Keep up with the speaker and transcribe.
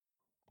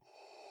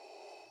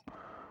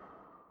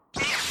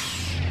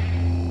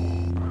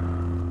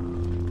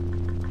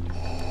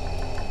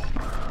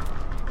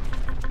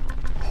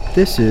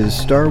This is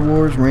Star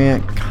Wars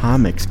Rant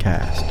Comics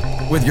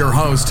Cast. With your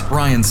host,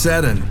 Brian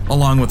Seddon,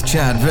 along with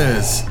Chad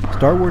Viz.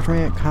 Star Wars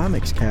Rant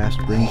Comics Cast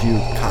brings you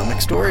comic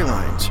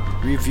storylines,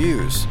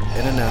 reviews,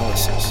 and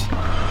analysis.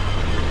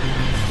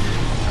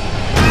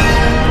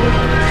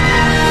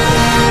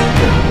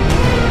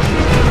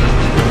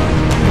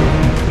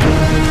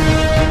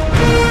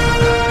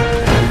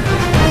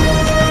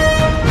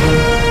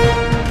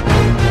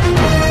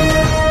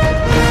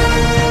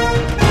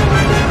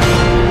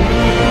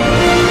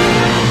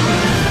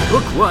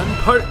 Book 1,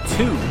 Part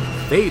 2,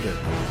 Vader.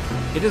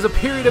 It is a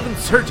period of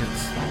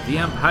insurgence. The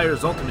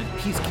Empire's ultimate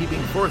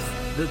peacekeeping force,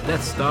 the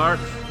Death Star,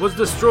 was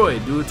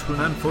destroyed due to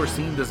an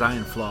unforeseen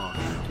design flaw.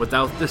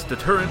 Without this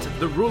deterrent,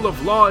 the rule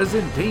of law is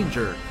in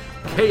danger.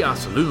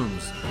 Chaos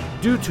looms.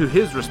 Due to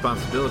his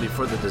responsibility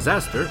for the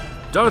disaster,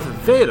 Darth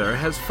Vader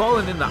has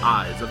fallen in the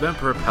eyes of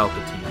Emperor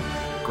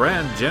Palpatine.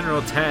 Grand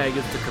General Tag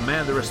is to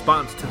command the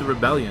response to the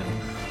rebellion.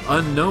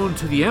 Unknown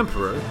to the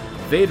Emperor,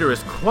 Vader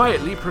is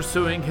quietly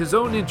pursuing his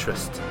own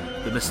interest,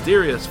 the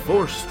mysterious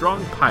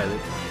Force-strong pilot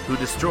who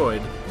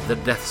destroyed the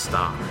Death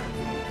Star.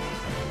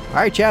 All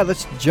right, Chad,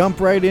 let's jump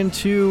right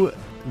into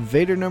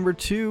Vader number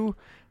 2.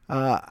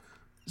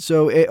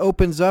 So it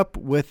opens up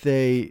with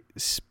a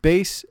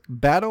space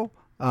battle.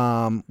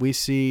 We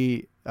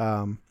see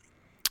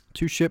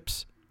two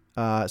ships.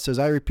 It says,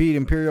 I repeat,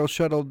 Imperial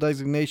Shuttle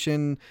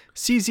designation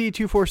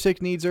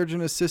CZ-246 needs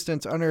urgent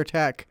assistance under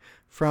attack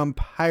from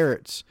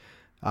pirates.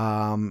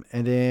 And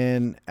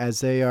then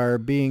as they are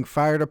being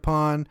fired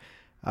upon,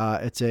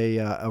 it's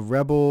a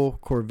Rebel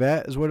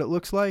Corvette is what it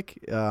looks like.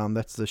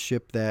 That's the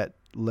ship that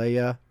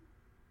Leia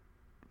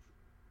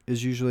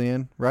is usually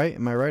in, right?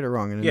 Am I right or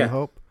wrong? In A New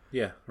Hope?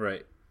 Yeah,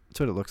 right. That's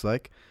what it looks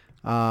like.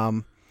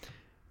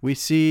 We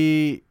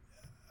see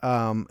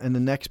in the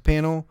next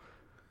panel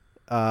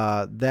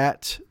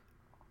that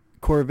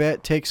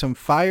Corvette takes some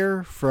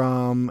fire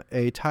from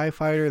a TIE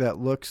fighter that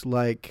looks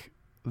like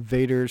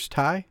Vader's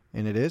TIE,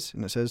 and it is.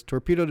 And it says,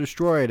 torpedo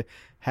destroyed.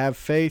 Have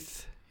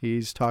faith.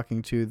 He's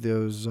talking to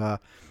those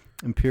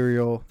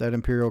Imperial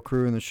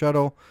crew in the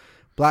shuttle.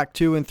 Black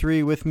 2 and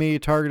 3 with me.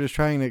 Target is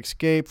trying to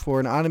escape for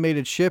an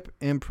automated ship.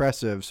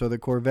 Impressive. So the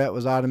Corvette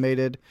was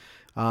automated.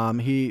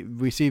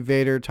 We see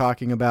Vader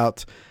talking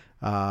about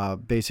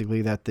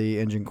basically that the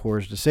engine core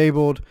is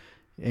disabled,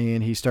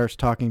 and he starts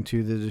talking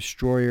to the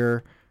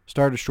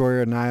Star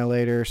Destroyer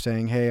Annihilator,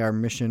 saying, hey, our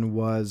mission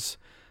was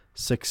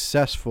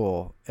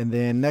successful. And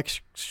then next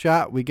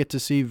shot, we get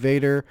to see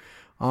Vader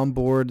on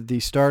board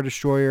the Star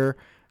Destroyer.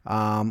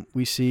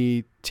 We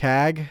see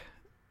Tag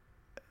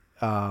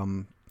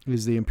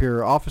is the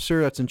Imperial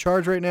officer that's in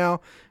charge right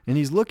now, and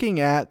he's looking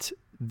at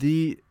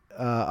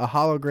a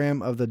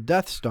hologram of the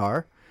Death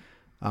Star.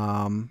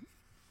 Kind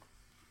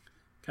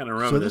of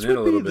rubbing it in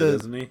a little bit,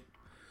 isn't he?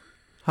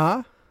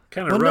 Huh?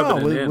 Kind of rubbing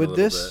it in a little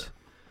bit.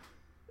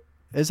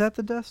 Is that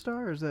the Death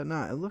Star or is that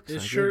not? It looks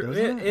like it,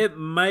 doesn't it? It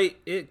might.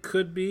 It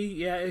could be.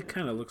 Yeah, it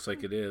kind of looks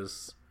like it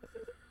is.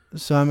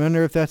 So I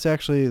wonder if that's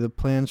actually the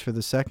plans for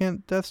the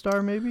second Death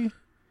Star, maybe?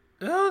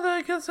 Oh,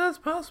 I guess that's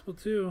possible,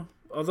 too.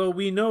 Although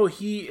we know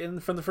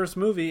from the first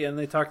movie, and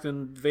they talked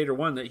in Vader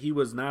 1, that he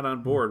was not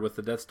on board with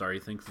the Death Star. He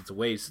thinks it's a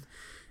waste.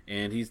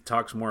 And he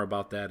talks more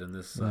about that in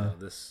this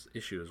this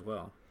issue as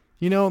well.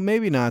 You know,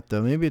 maybe not,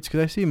 though. Maybe it's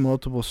because I see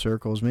multiple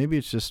circles. Maybe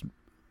it's just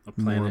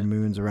more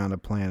moons around a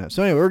planet.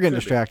 So anyway, we're getting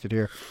distracted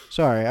here.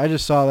 Sorry, I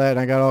just saw that and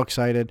I got all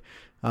excited.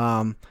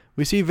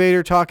 We see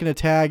Vader talking to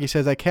Tag. He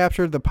says, I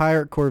captured the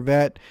pirate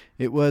Corvette.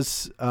 It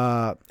was,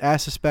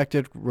 as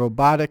suspected,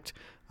 robotic,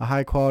 a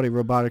high-quality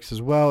robotics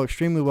as well,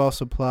 extremely well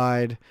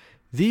supplied.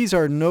 These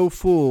are no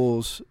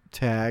fools,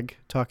 Tag,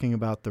 talking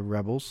about the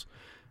rebels.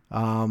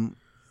 Vader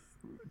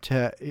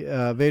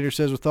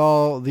says, with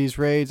all these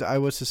raids, I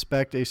would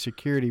suspect a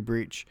security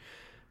breach.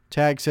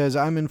 Tag says,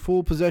 I'm in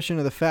full possession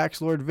of the facts,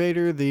 Lord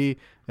Vader. The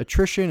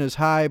attrition is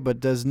high, but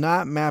does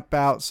not map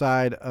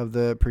outside of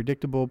the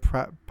predictable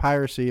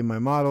piracy in my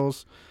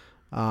models.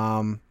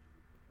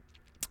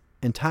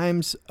 In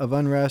times of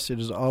unrest, it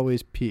is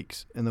always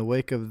peaks. In the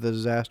wake of the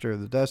disaster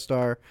of the Death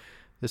Star,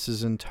 this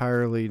is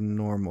entirely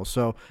normal.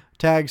 So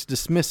Tag's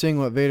dismissing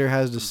what Vader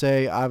has to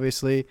say,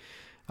 obviously.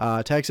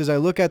 Tag says, I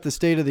look at the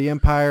state of the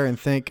Empire and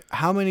think,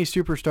 how many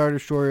Super Star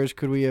Destroyers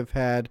could we have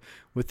had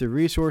with the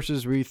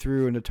resources we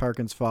threw into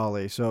Tarkin's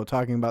Folly? So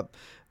talking about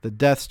the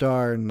Death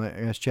Star, and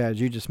as Chad,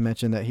 you just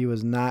mentioned that he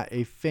was not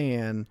a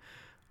fan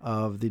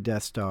of the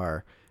Death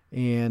Star.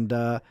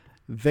 And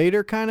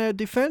Vader kind of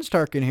defends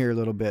Tarkin here a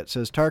little bit.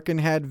 Says, Tarkin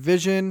had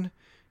vision,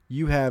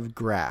 you have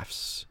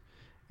graphs.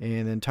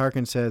 And then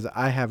Tarkin says,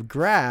 I have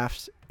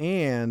graphs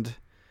and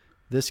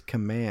this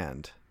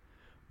command.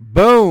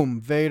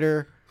 Boom,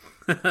 Vader.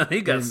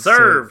 He got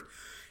served.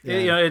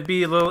 Yeah. It'd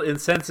be a little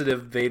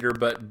insensitive, Vader,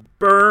 but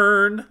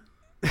burn.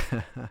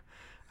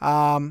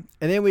 And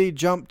then we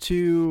jump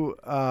to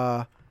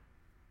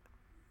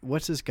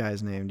what's this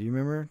guy's name? Do you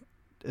remember?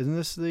 Isn't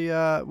this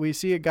the we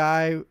see a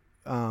guy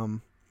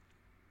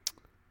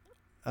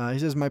He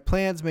says, my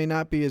plans may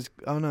not be as...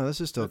 Oh, no,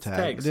 this is still That's Tag.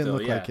 Tag It didn't still,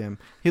 look yeah. like him.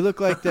 He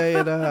looked like they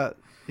had...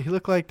 he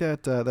looked like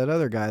that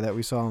other guy that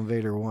we saw in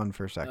Vader 1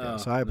 for a second, Oh,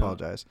 so I no.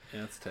 apologize.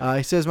 Yeah, that's Tag.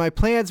 He says, my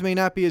plans may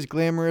not be as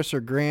glamorous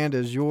or grand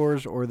as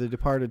yours or the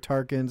departed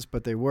Tarkins,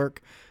 but they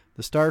work.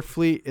 The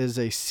Starfleet is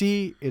a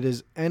sea. It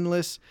is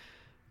endless.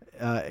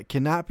 It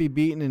cannot be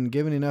beaten and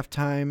given enough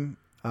time.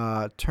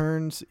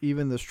 Turns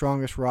even the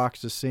strongest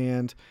rocks to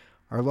sand.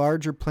 Our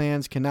larger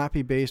plans cannot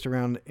be based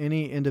around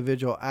any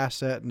individual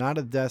asset, not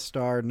a Death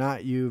Star,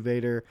 not you,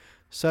 Vader.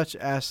 Such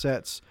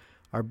assets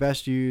are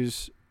best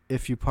used,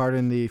 if you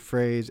pardon the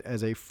phrase,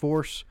 as a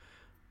force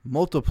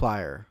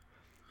multiplier.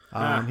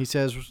 He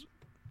says,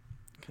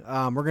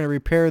 we're going to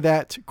repair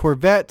that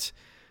Corvette,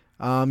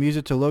 use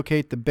it to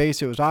locate the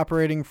base it was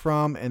operating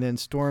from, and then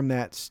storm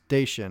that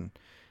station.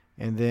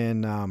 And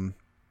then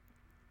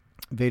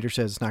Vader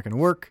says it's not going to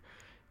work.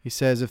 He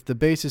says if the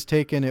base is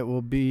taken, it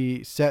will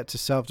be set to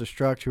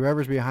self-destruct.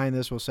 Whoever's behind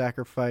this will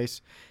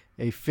sacrifice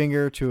a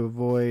finger to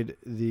avoid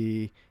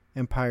the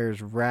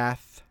Empire's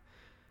wrath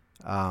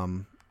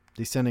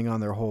descending on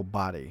their whole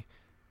body.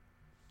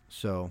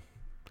 So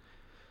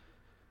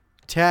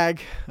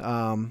Tag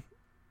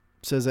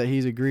says that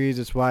he agrees.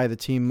 It's why the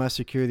team must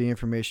secure the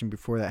information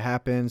before that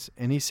happens.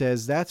 And he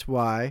says that's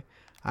why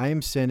I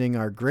am sending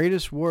our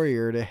greatest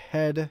warrior to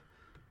head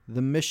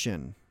the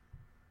mission.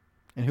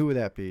 And who would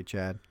that be,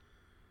 Chad?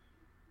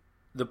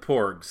 The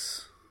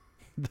Porgs.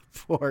 The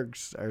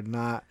Porgs are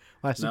not.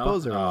 Well, I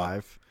suppose they're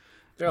alive.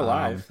 They're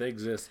alive. They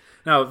exist.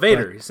 No,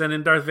 Vader. He's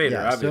sending Darth Vader,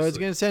 Yeah, obviously. so it's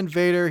going to send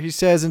Vader. He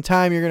says, in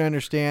time, you're going to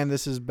understand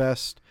this is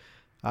best.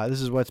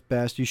 This is what's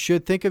best. You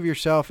should think of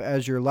yourself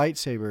as your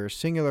lightsaber, a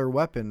singular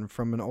weapon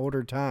from an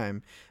older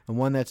time, and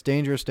one that's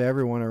dangerous to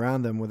everyone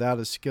around them without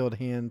a skilled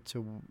hand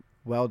to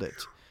wield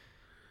it.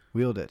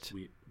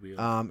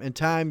 In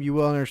time, you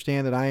will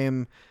understand that I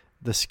am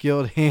the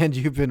skilled hand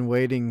you've been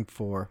waiting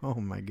for. Oh,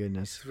 my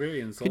goodness. It's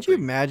very insulting. Could you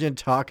imagine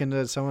talking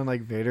to someone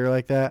like Vader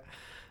like that?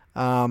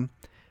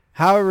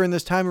 However, in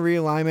this time of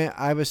realignment,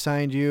 I've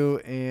assigned you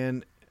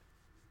I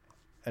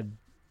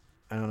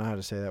don't know how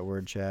to say that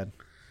word, Chad.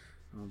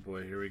 Oh,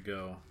 boy, here we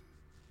go.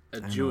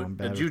 I'm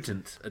bad with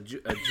Adjutant.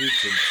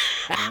 Adjutant.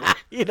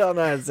 You don't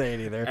know how to say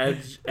it either.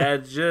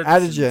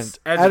 Adjutant.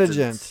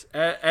 Adjutant.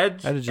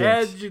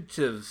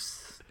 Adjectives.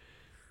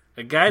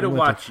 A guy to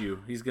watch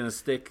you. He's going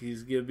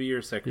to be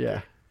your secretary.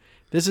 Yeah.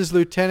 This is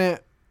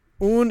Lieutenant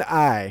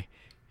Un-I.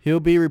 He'll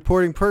be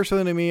reporting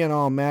personally to me on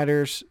all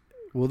matters.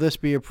 Will this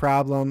be a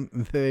problem?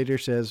 Vader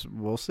says,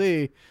 we'll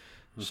see.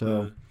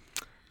 So,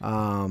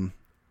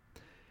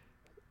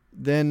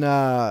 then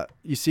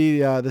you see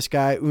this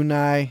guy,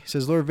 Un-I,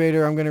 says, Lord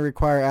Vader, I'm going to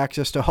require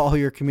access to all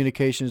your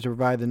communications to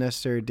provide the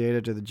necessary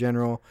data to the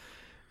general.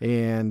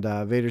 And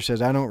Vader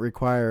says, I don't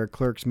require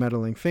clerk's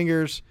meddling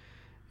fingers.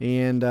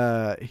 And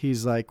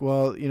he's like,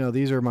 well,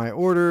 these are my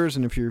orders,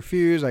 and if you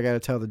refuse, I got to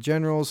tell the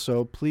generals,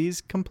 so please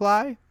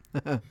comply.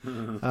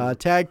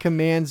 Tag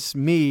commands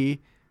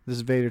me, this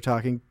is Vader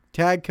talking,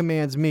 Tag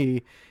commands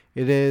me,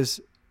 it is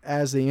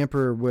as the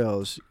Emperor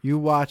wills. You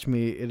watch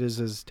me, it is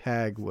as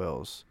Tag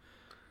wills.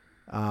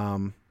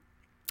 And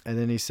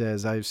then he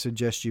says, I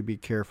suggest you be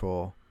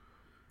careful.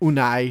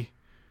 Un-I,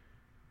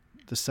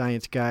 the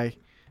science guy.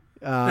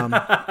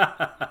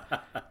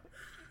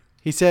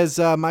 He says,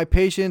 my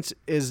patience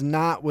is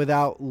not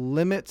without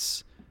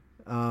limits.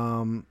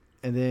 And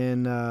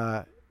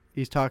then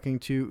he's talking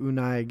to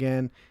Un-I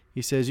again.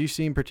 He says, you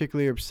seem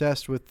particularly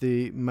obsessed with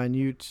the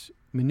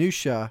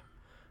minutia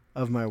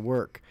of my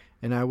work,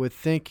 and I would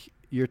think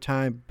your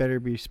time better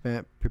be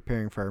spent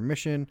preparing for our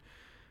mission.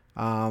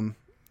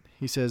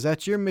 He says,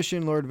 that's your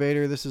mission, Lord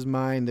Vader. This is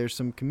mine. There's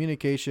some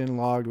communication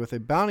logged with a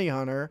bounty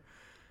hunter,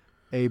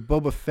 a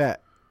Boba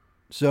Fett.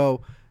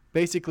 So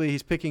basically,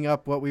 he's picking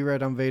up what we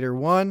read on Vader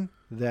 1,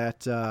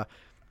 that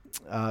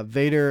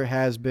Vader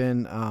has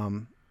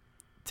been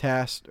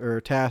tasked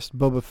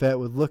Boba Fett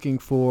with looking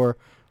for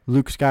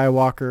Luke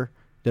Skywalker.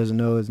 Doesn't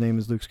know his name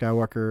is Luke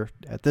Skywalker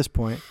at this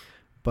point.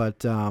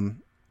 But so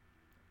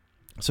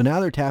now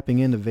they're tapping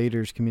into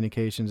Vader's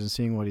communications and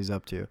seeing what he's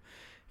up to.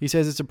 He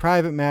says, it's a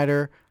private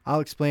matter. I'll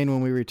explain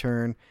when we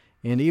return.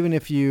 And even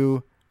if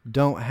you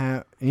don't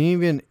have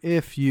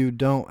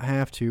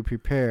to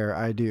prepare,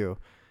 I do.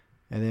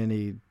 And then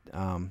he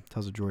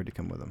tells a droid to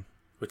come with him.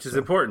 Which is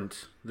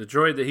important. The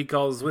droid that he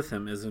calls with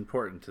him is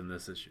important in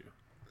this issue.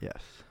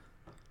 Yes.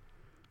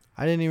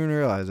 I didn't even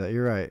realize that.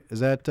 You're right. Is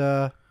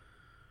that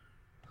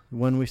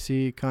one we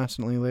see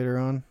constantly later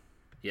on?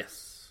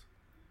 Yes.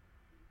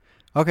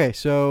 Okay,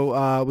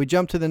 so we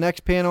jump to the next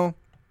panel.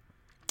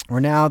 We're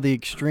now the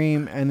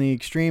extreme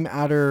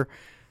outer.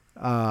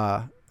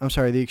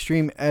 The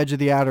extreme edge of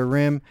the outer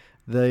rim.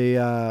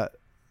 The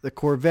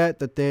Corvette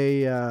that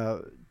they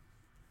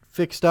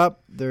fixed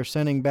up, they're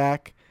sending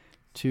back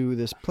to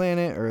this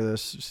planet or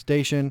this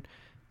station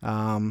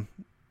where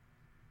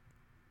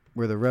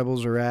the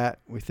rebels are at.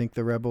 We think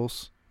the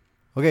rebels.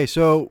 Okay,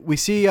 so we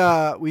see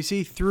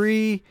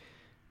 3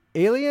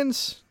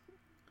 aliens.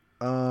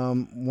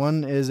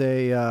 One is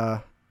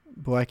a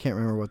boy. I can't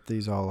remember what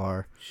these all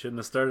are. Shouldn't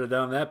have started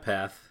down that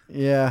path.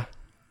 Yeah,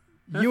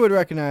 You would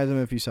recognize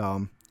them if you saw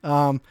them.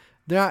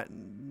 They're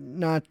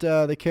not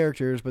the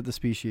characters, but the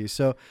species.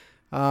 So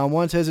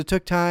one says it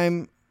took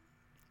time.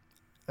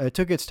 It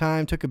took its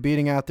time, took a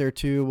beating out there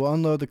too. We'll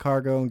unload the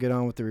cargo and get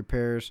on with the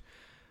repairs.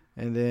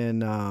 And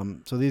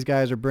then, so these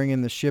guys are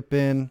bringing the ship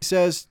in. He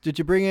says, did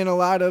you bring in a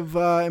lot of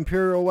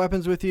Imperial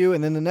weapons with you?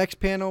 And then the next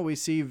panel, we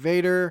see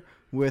Vader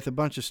with a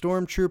bunch of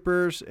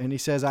stormtroopers, and he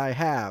says, I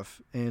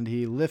have. And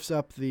he lifts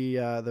up the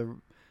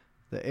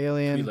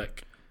alien,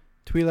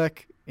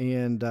 Twi'lek,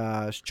 and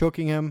is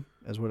choking him,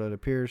 as what it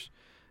appears.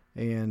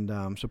 And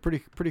so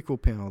pretty cool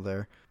panel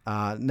there.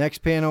 Next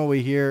panel,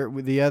 we hear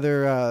the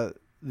other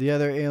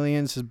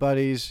aliens, his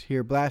buddies,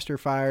 hear blaster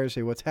fires,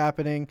 say what's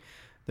happening.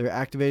 They're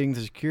activating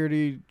the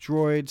security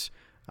droids.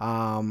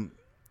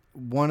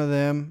 One of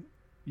them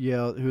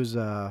yelled, who's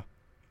man,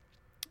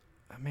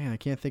 I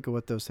can't think of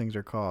what those things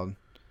are called.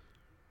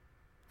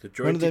 The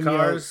droid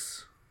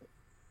cars?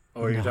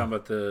 Or you're talking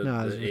about the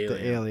alien?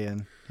 The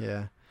alien,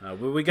 yeah.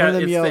 Well, we got,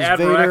 it's the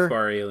Admiral Vader.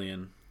 Akbar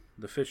alien.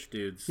 The fish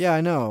dudes. Yeah,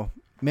 I know.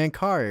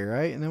 Mankari,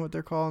 right? Isn't that what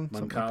they're called?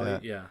 Mankali, like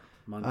that. Yeah.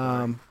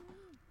 Mankari.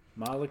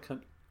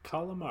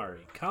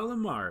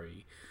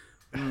 Calamari.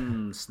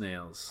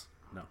 Snails.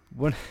 No.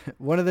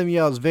 One of them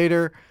yells,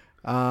 Vader,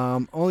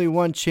 only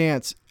one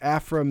chance.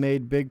 Aphra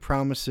made big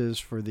promises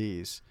for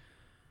these.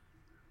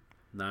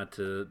 Not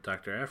to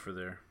Dr. Aphra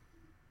there.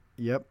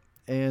 Yep.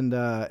 And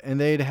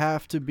they'd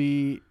have to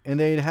be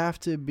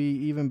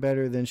even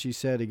better than she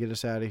said to get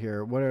us out of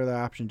here. What other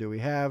option do we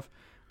have?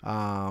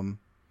 And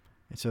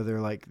so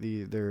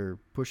they're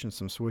pushing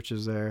some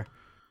switches there.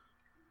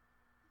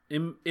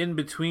 In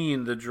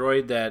between the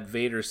droid that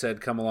Vader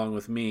said, "Come along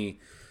with me."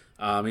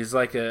 He's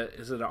like the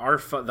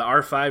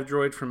R5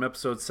 droid from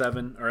episode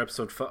 7 or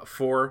episode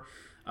 4.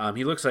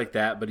 He looks like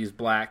that, but he's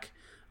black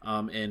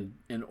and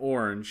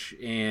orange.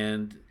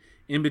 And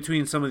in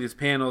between some of these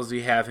panels,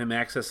 you have him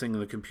accessing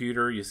the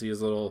computer. You see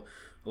his little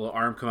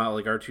arm come out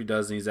like R2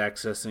 does, and he's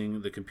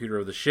accessing the computer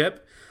of the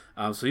ship.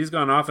 So he's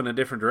gone off in a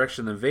different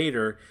direction than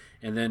Vader.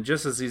 And then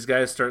just as these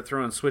guys start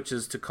throwing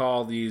switches to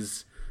call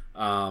these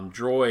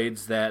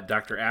droids that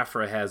Dr.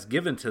 Aphra has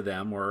given to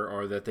them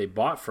or that they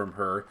bought from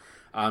her,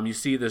 you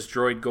see this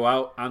droid go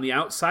out on the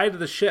outside of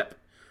the ship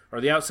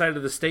or the outside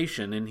of the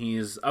station, and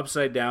he's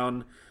upside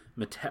down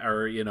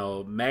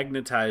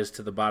magnetized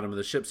to the bottom of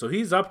the ship. So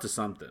he's up to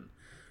something.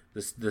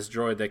 This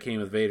droid that came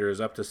with Vader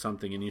is up to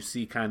something, and you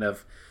see kind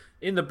of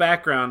in the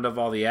background of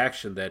all the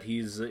action that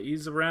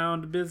he's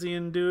around busy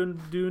and doing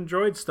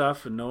droid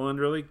stuff, and no one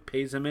really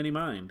pays him any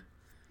mind.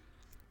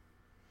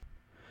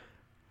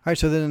 All right,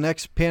 so then the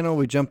next panel,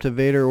 we jump to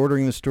Vader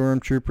ordering the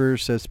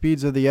stormtroopers, says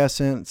speeds of the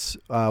essence,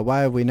 why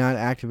have we not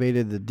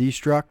activated the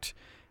destruct?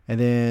 And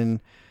then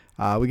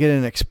we get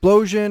an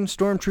explosion,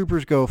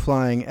 stormtroopers go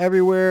flying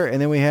everywhere, and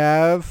then we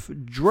have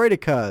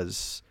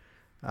droidicas.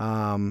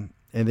 And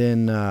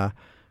then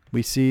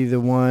we see the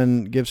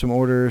one give some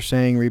orders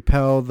saying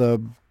repel the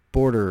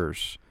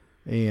borders.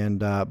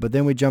 And but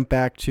then we jump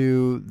back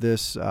to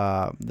this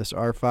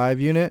R5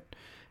 unit.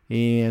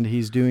 And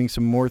he's doing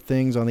some more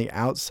things on the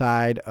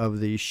outside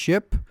of the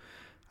ship.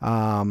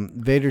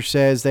 Vader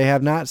says they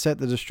have not set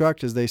the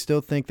destruct as they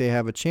still think they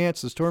have a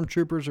chance. The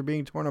stormtroopers are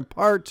being torn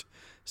apart.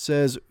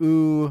 Says,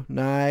 ooh,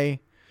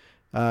 Nye,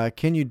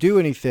 can you do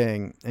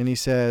anything? And he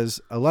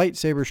says, a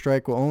lightsaber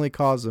strike will only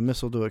cause the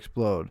missile to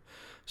explode.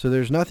 So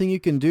there's nothing you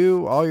can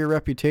do, all your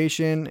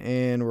reputation,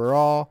 and we're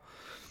all.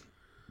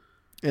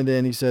 And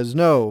then he says,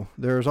 no,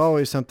 there's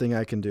always something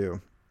I can do.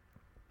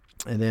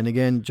 And then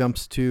again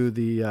jumps to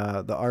the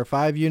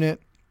R5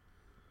 unit.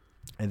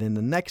 And then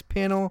the next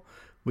panel,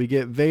 we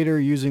get Vader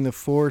using the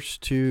Force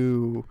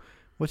to...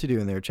 What's he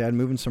doing there, Chad?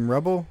 Moving some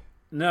rubble?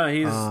 No,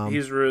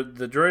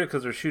 the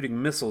droidicas are shooting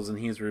missiles, and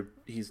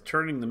he's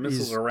turning the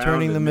missiles around.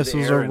 Turning the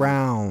missiles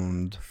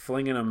around.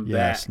 Flinging them back.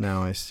 Yes,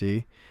 now I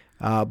see.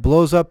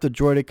 Blows up the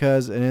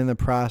droidicas, and in the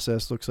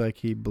process, looks like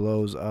he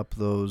blows up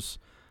those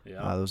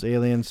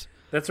aliens.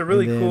 That's a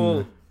really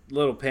cool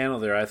little panel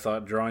there, I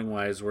thought,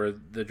 drawing-wise, where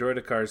the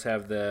droidicars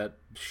have that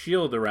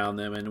shield around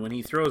them, and when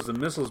he throws the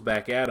missiles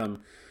back at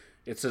them,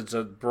 it's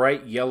a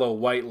bright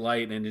yellow-white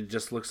light, and it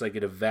just looks like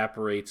it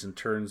evaporates and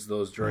turns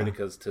those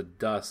droidicas to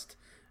dust.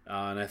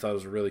 And I thought it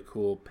was a really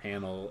cool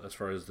panel as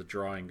far as the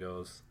drawing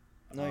goes.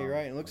 No, you're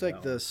right. It looks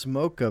like the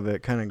smoke of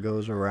it kind of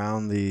goes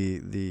around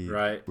the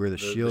right where the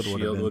shield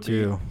would have been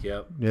too.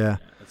 Yep. Yeah.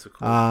 That's a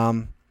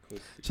cool.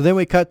 So then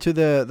we cut to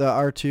the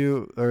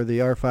R2 or the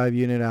R5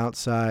 unit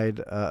outside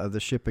of the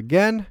ship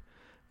again,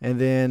 and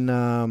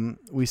then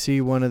we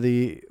see one of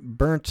the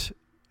burnt,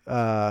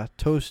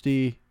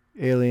 toasty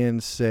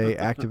aliens say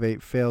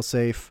activate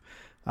failsafe,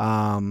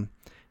 and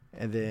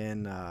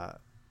then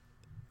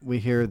we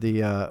hear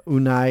the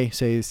Unai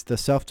says the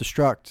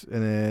self-destruct,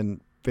 and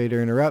then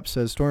Vader interrupts,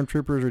 says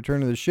stormtroopers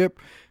return to the ship,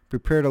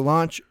 prepare to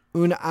launch.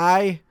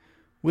 Unai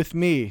with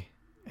me,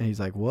 and he's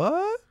like,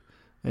 what?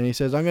 And he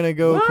says, I'm going to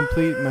go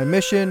complete my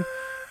mission.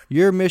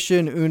 Your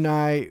mission,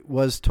 Unai,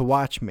 was to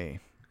watch me.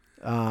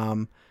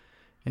 And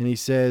he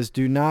says,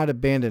 do not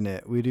abandon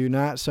it. We do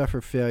not suffer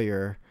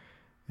failure.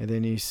 And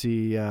then you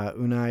see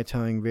Unai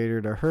telling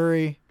Vader to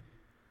hurry.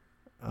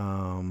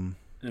 And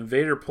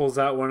Vader pulls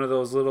out one of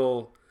those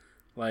little,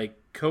 like,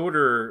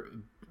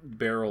 coder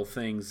barrel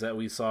things that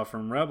we saw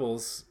from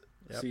Rebels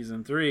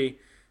Season 3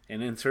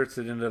 and inserts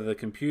it into the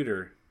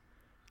computer.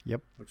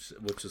 Yep.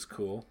 Which is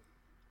cool.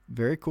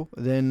 Very cool.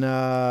 Then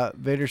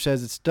Vader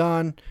says it's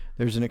done.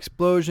 There's an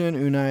explosion.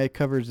 Unai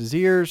covers his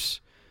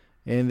ears.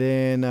 And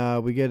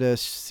then we get a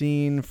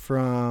scene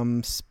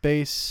from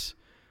space.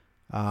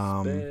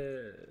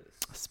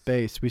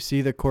 Space. We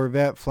see the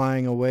Corvette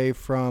flying away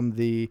from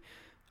the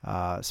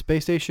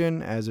space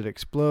station as it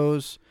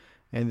explodes.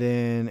 And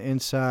then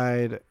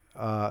inside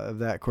of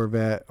that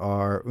Corvette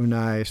are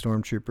Unai,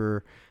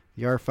 Stormtrooper,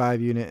 the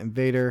R5 unit, and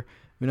Vader.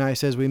 Unai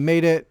says, "We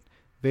made it."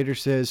 Vader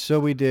says, "So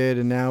we did,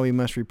 and now we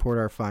must report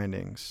our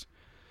findings."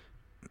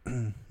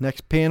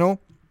 Next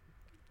panel.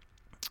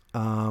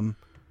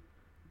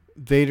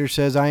 Vader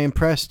says, "I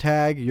impressed,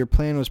 Tag. Your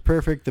plan was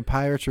perfect. The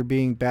pirates were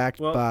being backed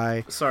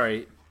by..."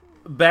 Sorry.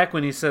 Back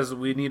when he says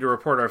we need to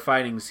report our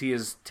findings, he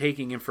is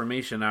taking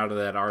information out of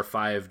that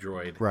R5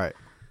 droid. Right.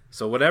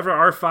 So whatever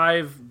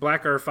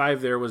Black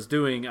R5 there was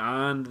doing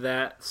on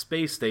that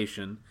space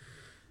station,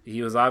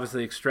 he was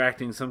obviously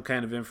extracting some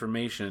kind of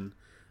information.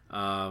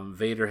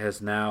 Vader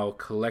has now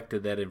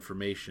collected that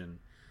information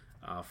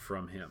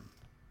from him.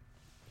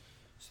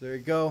 So there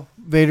you go.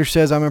 Vader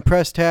says, "I'm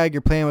impressed, Tag.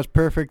 Your plan was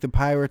perfect. The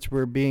pirates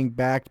were being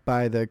backed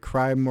by the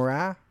Cry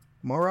Mora.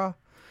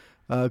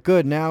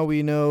 Good. Now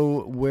we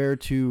know where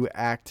to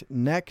act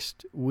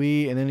next.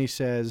 And then he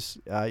says,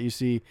 you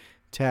see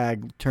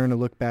Tag turn to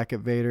look back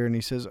at Vader, and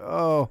he says,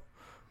 "Oh,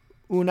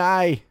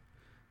 Unai."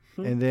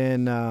 And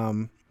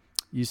then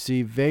you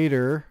see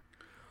Vader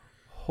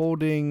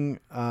holding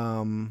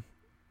Unai.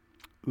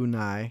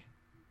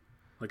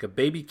 Like a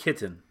baby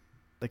kitten.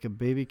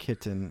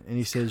 And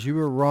he says, "You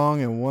were wrong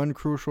in one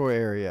crucial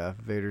area,"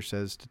 Vader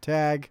says to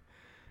Tag.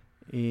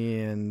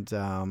 And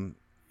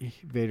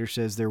Vader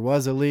says there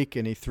was a leak,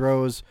 and he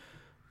throws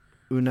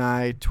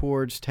Unai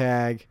towards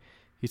Tag.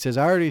 He says,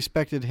 "I already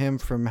expected him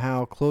from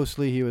how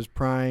closely he was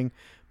prying,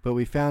 but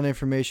we found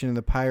information in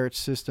the pirate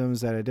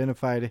systems that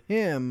identified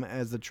him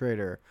as the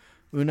traitor.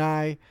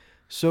 Unai,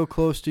 so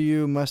close to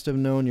you, must have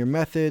known your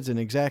methods and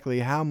exactly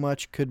how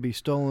much could be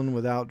stolen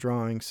without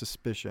drawing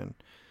suspicion."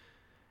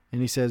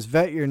 And he says,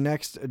 "Vet your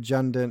next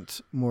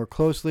adjutant more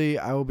closely.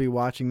 I will be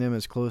watching them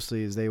as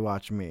closely as they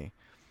watch me."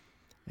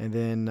 And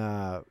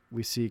then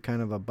we see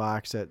kind of a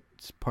box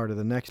that's part of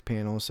the next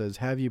panel. It says,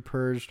 "Have you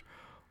purged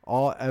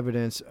all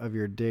evidence of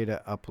your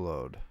data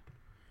upload?"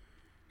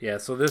 Yeah,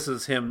 so this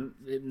is him.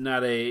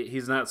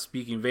 He's not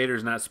speaking.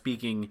 Vader's not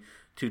speaking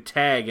to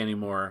Tag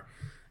anymore.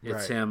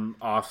 It's him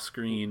off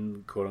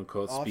screen, quote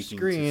unquote, speaking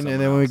to someone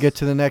and then when we get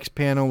to the next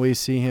panel, we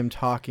see him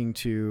talking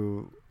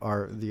to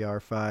the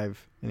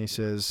R5, and he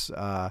says,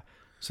 so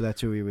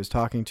that's who he was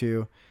talking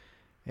to.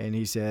 And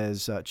he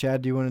says,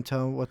 "Chad, do you want to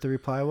tell what the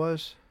reply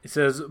was?" He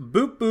says,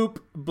 "Boop, boop,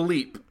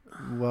 bleep."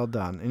 Well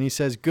done. And he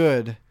says,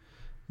 "Good.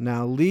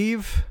 Now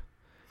leave."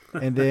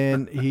 And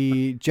then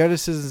he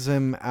jettisons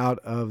him out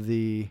of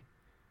the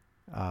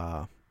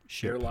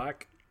ship.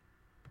 Airlock.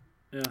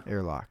 Yeah.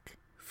 Airlock.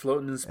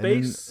 Floating in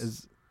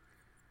space.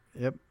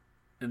 Yep.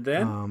 And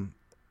then?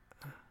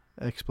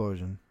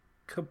 Explosion.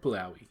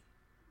 Kablowie.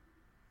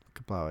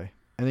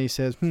 And he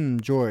says,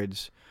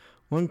 droids.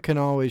 One can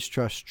always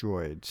trust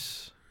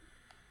droids.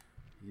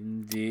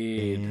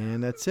 Indeed.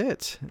 And that's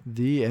it.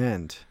 The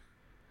end.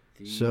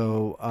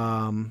 So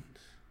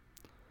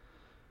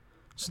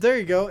there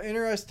you go.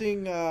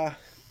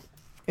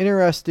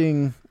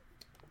 Interesting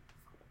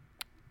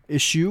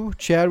issue.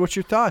 Chad, what's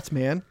your thoughts,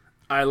 man?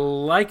 I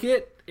like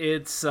it.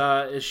 It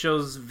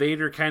shows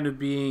Vader kind of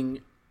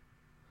being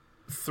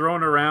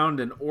thrown around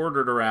and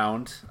ordered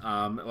around.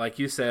 Like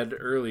you said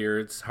earlier,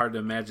 it's hard to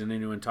imagine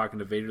anyone talking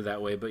to Vader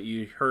that way, but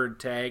you heard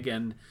Tag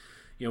and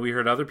we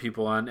heard other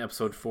people on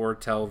episode 4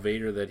 tell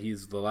Vader that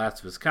he's the last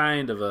of his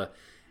kind, of a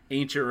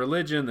ancient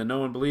religion that no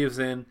one believes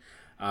in,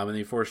 and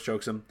he force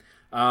chokes him.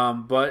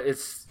 But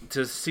it's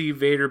to see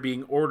Vader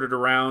being ordered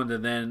around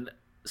and then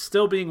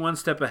still being one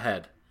step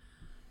ahead.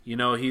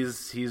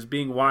 He's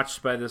being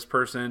watched by this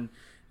person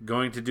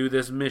going to do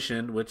this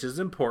mission, which is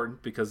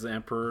important because the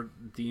Emperor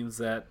deems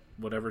that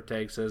whatever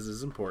Tag says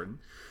is important.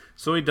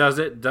 So he does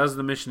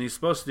the mission he's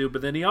supposed to do,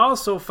 but then he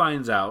also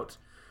finds out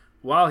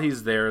while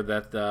he's there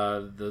that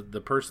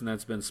the person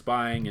that's been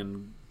spying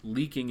and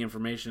leaking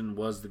information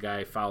was the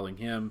guy following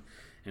him,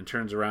 and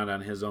turns around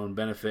on his own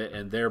benefit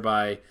and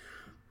thereby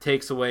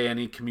takes away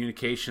any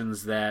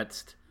communications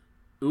that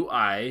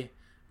Unai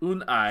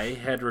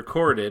had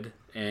recorded,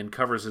 and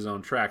covers his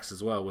own tracks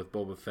as well with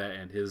Boba Fett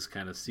and his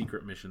kind of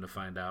secret mission to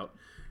find out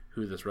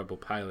who this rebel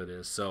pilot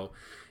is. So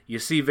you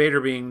see Vader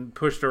being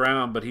pushed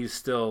around, but he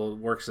still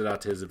works it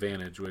out to his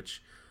advantage,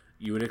 which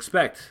you would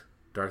expect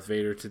Darth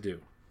Vader to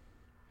do.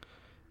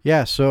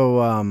 Yeah,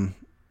 so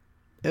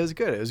it was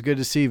good. It was good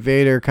to see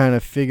Vader kind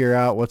of figure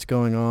out what's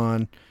going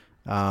on,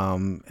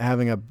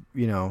 having a,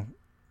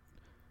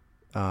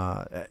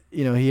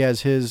 he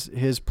has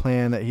his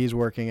plan that he's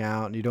working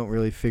out, and you don't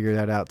really figure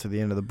that out to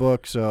the end of the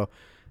book. So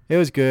it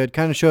was good.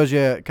 Kind of shows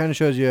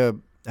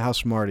you how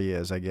smart he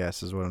is, I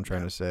guess, is what I'm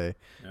trying to say.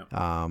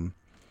 Yeah.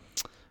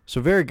 So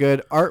very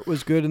good. Art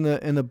was good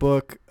in the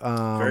book.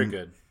 Very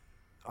good.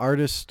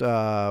 Artist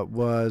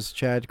was,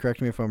 Chad,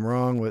 correct me if I'm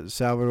wrong, was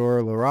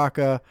Salvador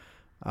Larroca.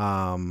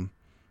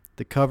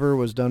 The cover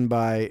was done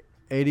by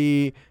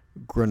Eddie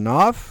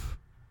Granoff.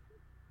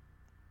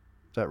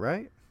 Is that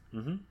right?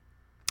 Mm-hmm.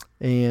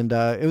 And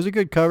it was a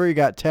good cover. You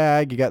got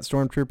Tag, you got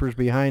stormtroopers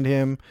behind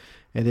him,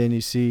 and then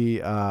you see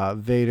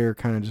Vader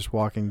kind of just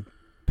walking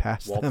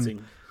past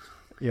them.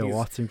 Yeah,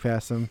 waltzing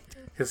past them.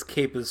 His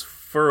cape is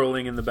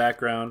furling in the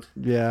background.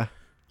 Yeah.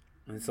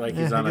 It's like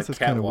he's on a catwalk,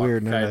 kind of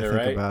weird now that I think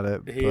right? about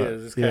it. He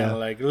is. It's kind of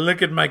like,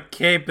 look at my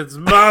cape. It's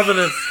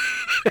marvelous.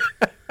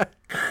 But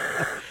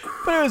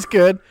it was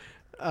good.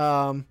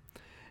 And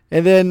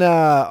then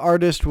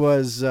artist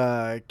was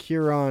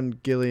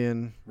Kieron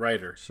Gillian.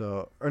 Writer.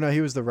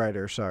 He was the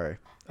writer. Sorry.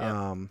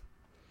 Yeah.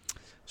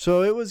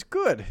 So it was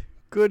good.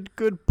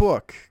 Good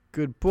book.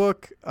 Good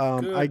book.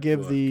 I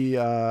give book.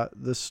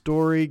 the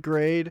story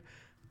grade.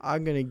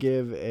 I'm gonna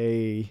give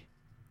a.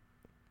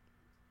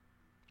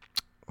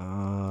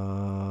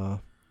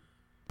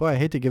 Boy, I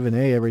hate to give an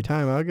A every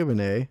time. I'll give an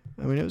A.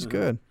 I mean, it was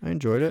good. I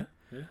enjoyed it.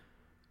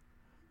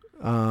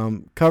 Yeah.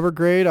 Cover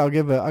grade, I'll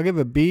give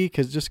a B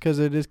because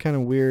it is kind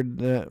of weird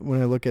that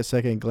when I look at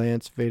second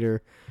glance,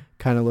 Vader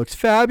kind of looks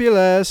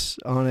fabulous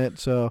on it.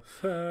 So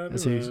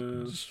as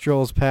he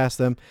strolls past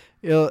them,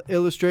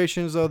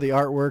 illustrations though, the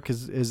artwork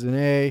is an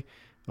A.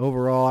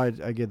 Overall,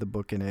 I give the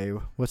book an A.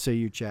 What say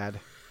you,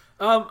 Chad?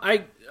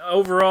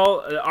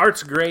 Overall,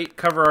 art's great.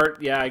 Cover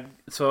art, yeah.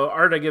 So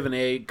art, I give an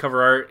A.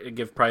 Cover art, I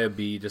give probably a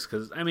B, just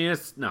because. I mean,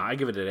 I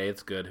give it an A.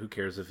 It's good. Who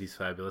cares if he's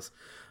fabulous?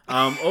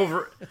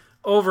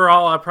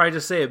 Overall, I'll probably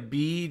just say a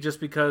B, just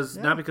because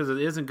not because it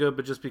isn't good,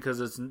 but just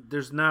because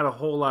there's not a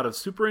whole lot of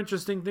super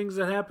interesting things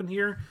that happen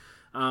here.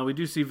 We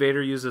do see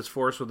Vader use his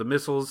force with the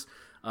missiles.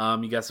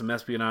 You got some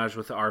espionage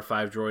with the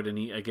R5 droid, and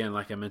he, again,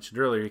 like I mentioned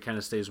earlier, he kind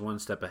of stays one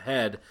step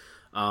ahead.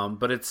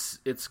 But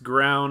it's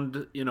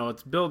ground,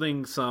 it's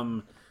building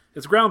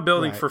it's ground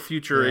building for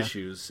future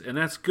issues, and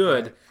that's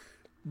good. Right.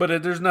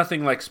 But there's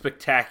nothing like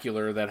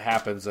spectacular that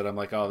happens that I'm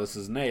like, oh, this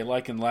is an A.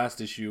 Like in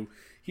last issue,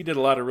 he did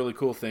a lot of really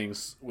cool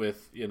things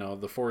with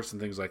the Force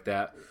and things like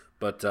that.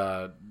 But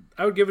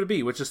I would give it a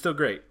B, which is still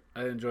great.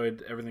 I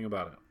enjoyed everything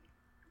about it.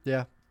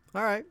 Yeah.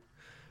 All right.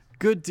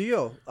 Good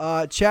deal.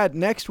 Chad,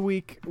 next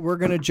week we're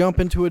going to jump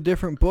into a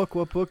different book.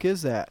 What book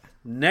is that?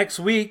 Next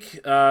week,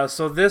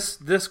 so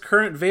this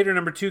current Vader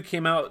 #2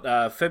 came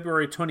out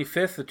February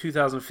 25th of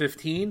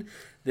 2015.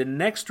 The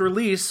next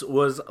release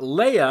was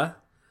Leia,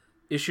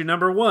 issue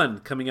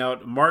 #1, coming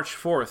out March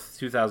 4th,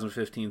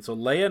 2015. So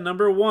Leia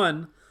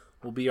 #1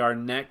 will be our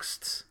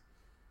next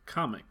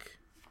comic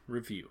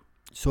review.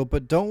 So,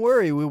 but don't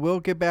worry, we will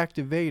get back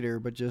to Vader,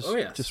 but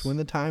just when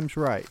the time's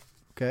right,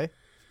 okay?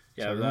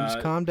 Yeah, so just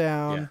calm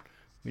down. Yeah.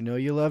 We know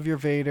you love your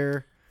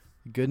Vader.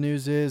 The good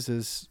news is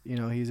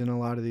he's in a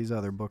lot of these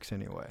other books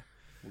anyway.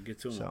 We'll get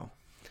to him. So, all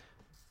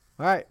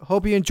right.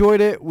 Hope you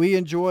enjoyed it. We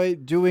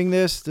enjoyed doing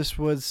this. This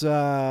was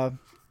our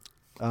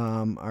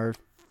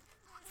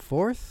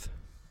fourth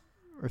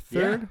or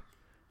third? Yeah.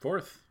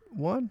 Fourth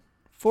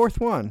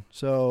one.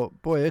 So,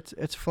 boy,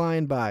 it's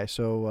flying by.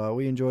 So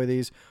we enjoy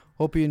these.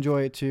 Hope you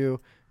enjoy it too.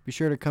 Be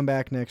sure to come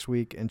back next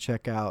week and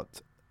check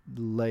out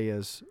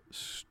Leia's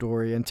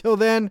story. Until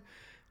then,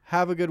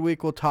 have a good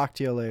week. We'll talk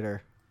to you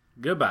later.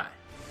 Goodbye.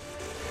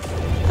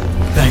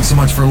 Thanks so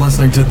much for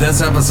listening to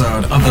this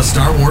episode of the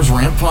Star Wars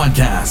Rant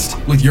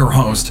Podcast with your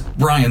host,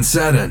 Brian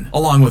Seddon,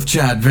 along with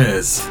Chad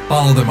Viz.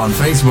 Follow them on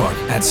Facebook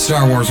at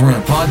Star Wars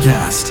Rant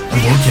Podcast,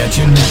 and we'll catch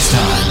you next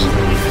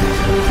time.